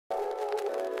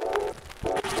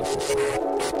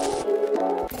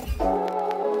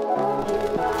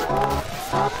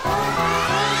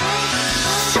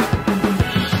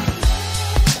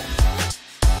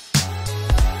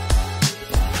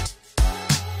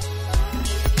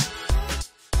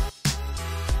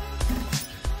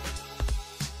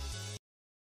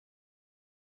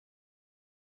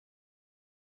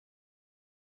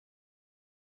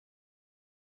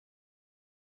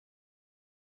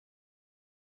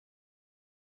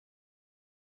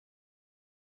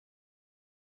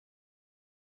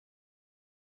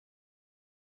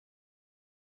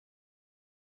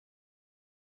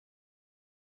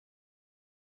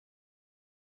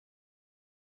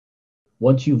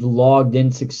Once you've logged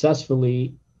in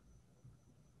successfully,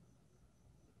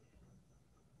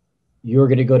 you're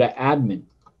going to go to admin.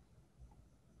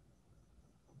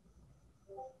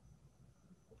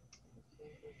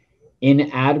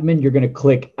 In admin, you're going to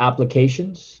click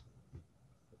applications.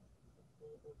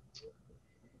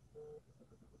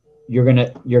 You're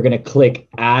going to click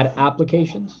add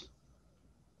applications.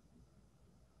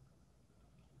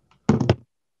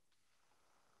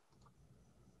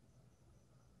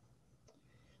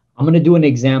 I'm going to do an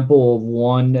example of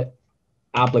one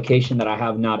application that I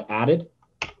have not added,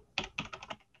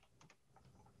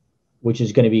 which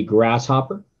is going to be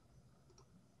Grasshopper.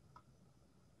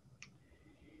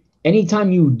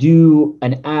 Anytime you do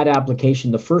an add application,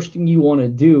 the first thing you want to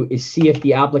do is see if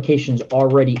the application is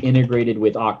already integrated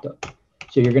with Okta.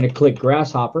 So you're going to click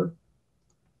Grasshopper.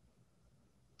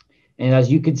 And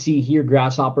as you can see here,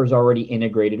 Grasshopper is already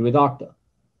integrated with Okta.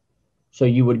 So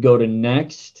you would go to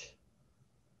next.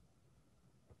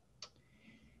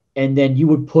 And then you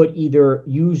would put either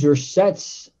user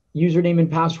sets username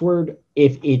and password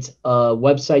if it's a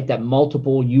website that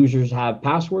multiple users have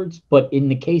passwords. But in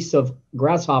the case of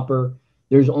Grasshopper,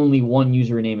 there's only one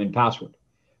username and password.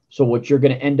 So what you're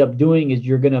going to end up doing is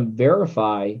you're going to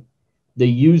verify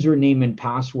the username and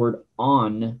password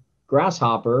on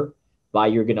Grasshopper by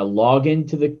you're going to log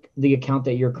into the account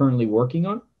that you're currently working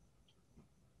on.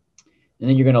 And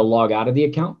then you're going to log out of the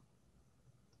account.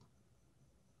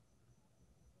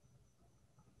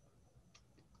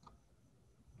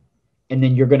 And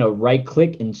then you're going to right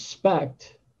click,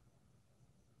 inspect.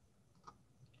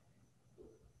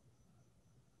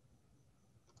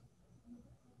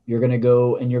 You're going to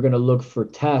go and you're going to look for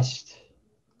test.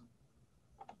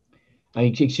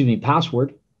 Excuse me,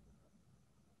 password.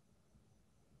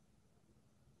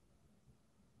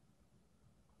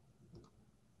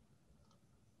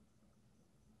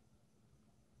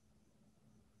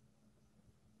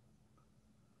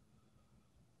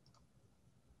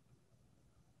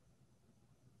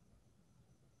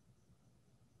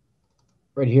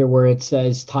 Right here where it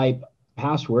says type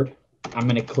password, I'm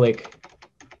going to click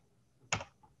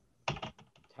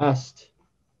test,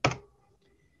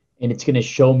 and it's going to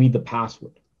show me the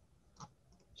password.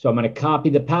 So I'm going to copy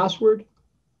the password.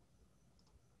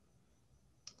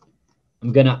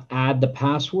 I'm going to add the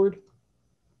password.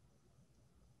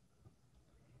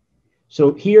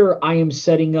 So here I am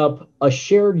setting up a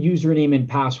shared username and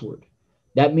password.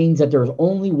 That means that there's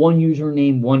only one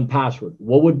username, one password.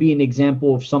 What would be an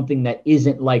example of something that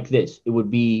isn't like this? It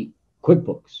would be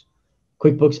QuickBooks.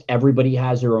 QuickBooks, everybody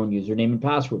has their own username and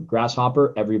password.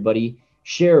 Grasshopper, everybody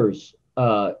shares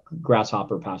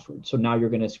Grasshopper password. So now you're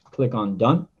going to click on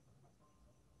done.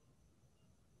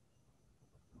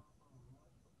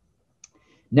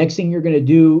 Next thing you're going to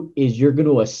do is you're going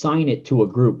to assign it to a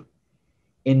group.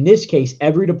 In this case,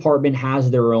 every department has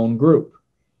their own group.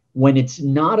 When it's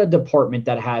not a department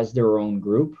that has their own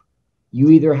group, you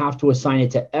either have to assign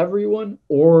it to everyone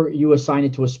or you assign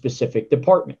it to a specific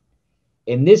department.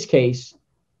 In this case,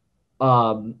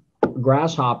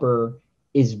 Grasshopper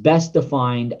is best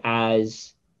defined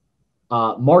as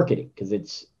marketing because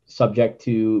it's subject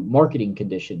to marketing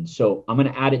conditions. So I'm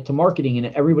going to add it to marketing,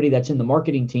 and everybody that's in the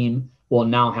marketing team will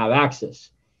now have access.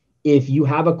 If you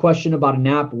have a question about an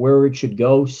app, where it should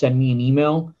go, send me an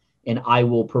email and I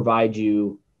will provide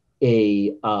you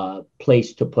a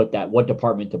place to put that, what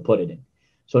department to put it in.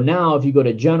 So now if you go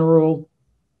to general,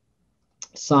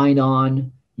 sign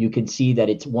on, you can see that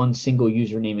it's one single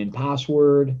username and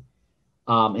password.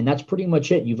 And that's pretty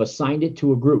much it. You've assigned it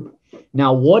to a group.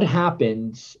 Now, what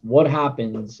happens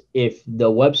if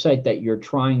the website that you're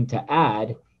trying to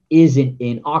add isn't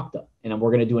in Okta? And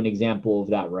we're going to do an example of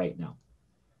that right now.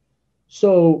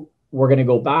 So we're going to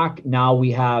go back. Now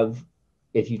we have,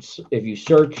 if you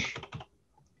search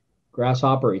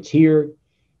Grasshopper, it's here.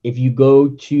 If you go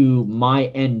to my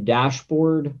end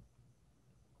dashboard,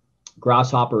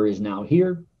 Grasshopper is now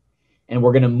here. And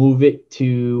we're going to move it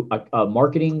to a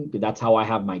marketing. That's how I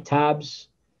have my tabs.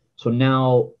 So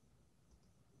now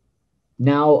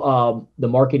Now the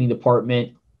marketing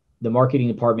department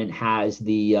has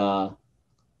the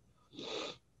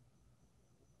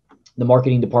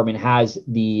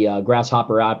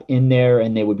Grasshopper app in there,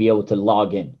 and they would be able to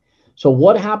log in. So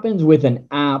what happens with an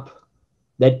app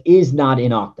that is not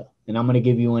in Okta? And I'm going to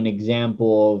give you an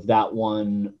example of that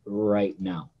one right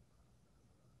now.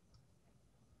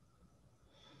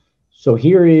 So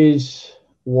here is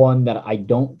one that I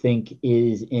don't think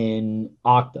is in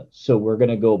Okta. So we're going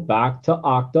to go back to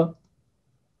Okta.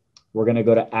 We're going to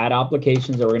go to add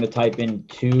applications, and we're going to type in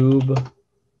tube.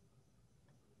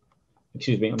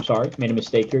 Excuse me, I'm sorry, made a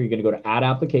mistake here. You're going to go to add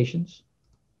applications.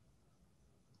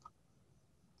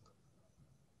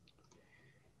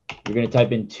 You're going to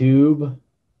type in tube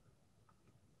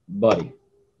buddy.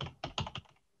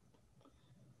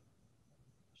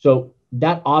 So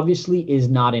that obviously is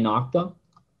not in Okta.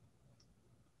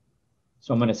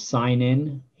 So I'm going to sign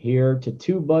in here to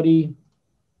TubeBuddy.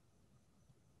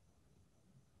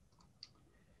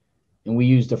 And we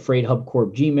use the Freight Hub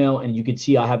Corp Gmail, and you can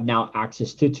see I have now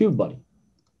access to TubeBuddy.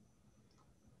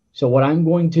 So what I'm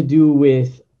going to do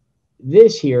with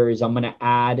this here is I'm going to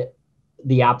add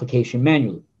the application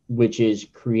manually, which is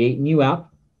create new app.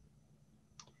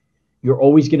 You're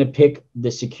always going to pick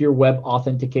the secure web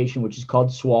authentication, which is called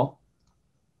SWA.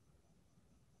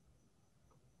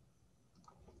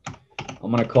 I'm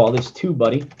going to call this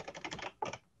TubeBuddy.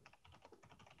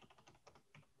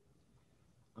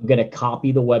 I'm going to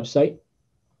copy the website.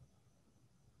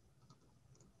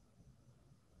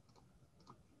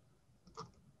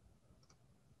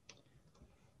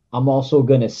 I'm also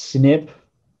going to snip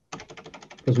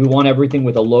because we want everything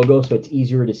with a logo so it's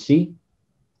easier to see.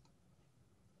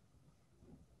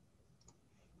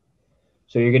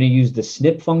 So you're going to use the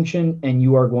snip function, and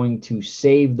you are going to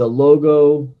save the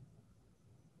logo.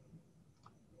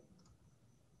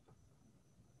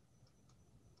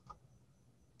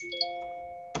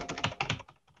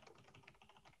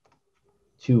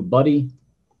 To Buddy.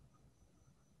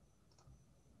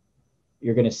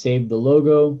 You're going to save the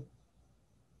logo.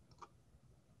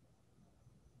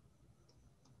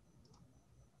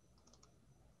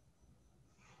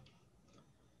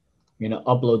 You're going to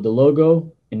upload the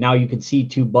logo, and now you can see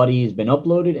TubeBuddy has been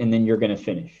uploaded, and then you're going to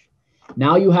finish.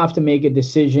 Now you have to make a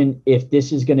decision if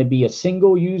this is going to be a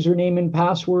single username and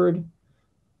password,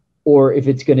 or if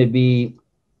it's going to be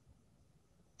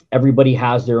everybody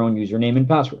has their own username and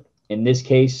password. In this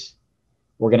case,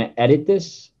 we're going to edit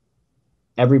this.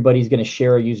 Everybody's going to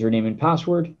share a username and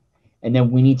password, and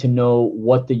then we need to know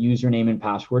what the username and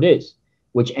password is,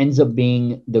 which ends up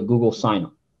being the Google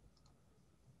sign-on.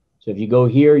 So if you go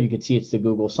here, you can see it's the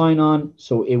Google sign-on.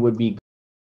 So it would be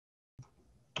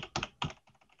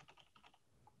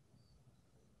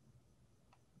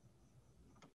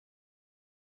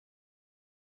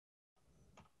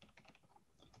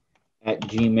at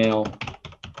gmail.com.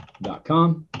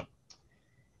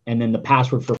 And then the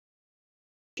password for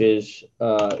which is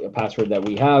a password that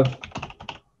we have.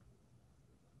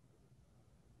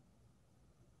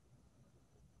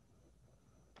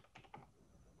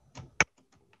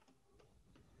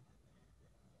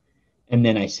 And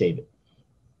then I save it.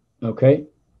 Okay.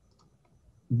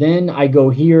 Then I go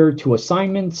here to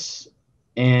assignments,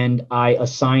 and I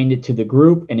assigned it to the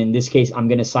group. And in this case, I'm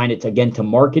going to assign it again to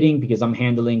marketing because I'm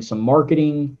handling some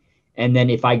marketing. And then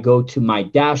if I go to my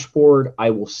dashboard, I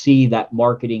will see that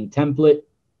marketing template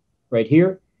right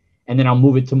here. And then I'll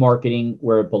move it to marketing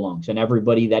where it belongs. And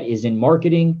everybody that is in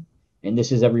marketing, and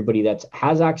this is everybody that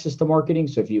has access to marketing.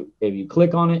 So if you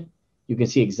click on it, you can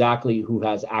see exactly who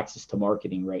has access to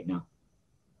marketing right now.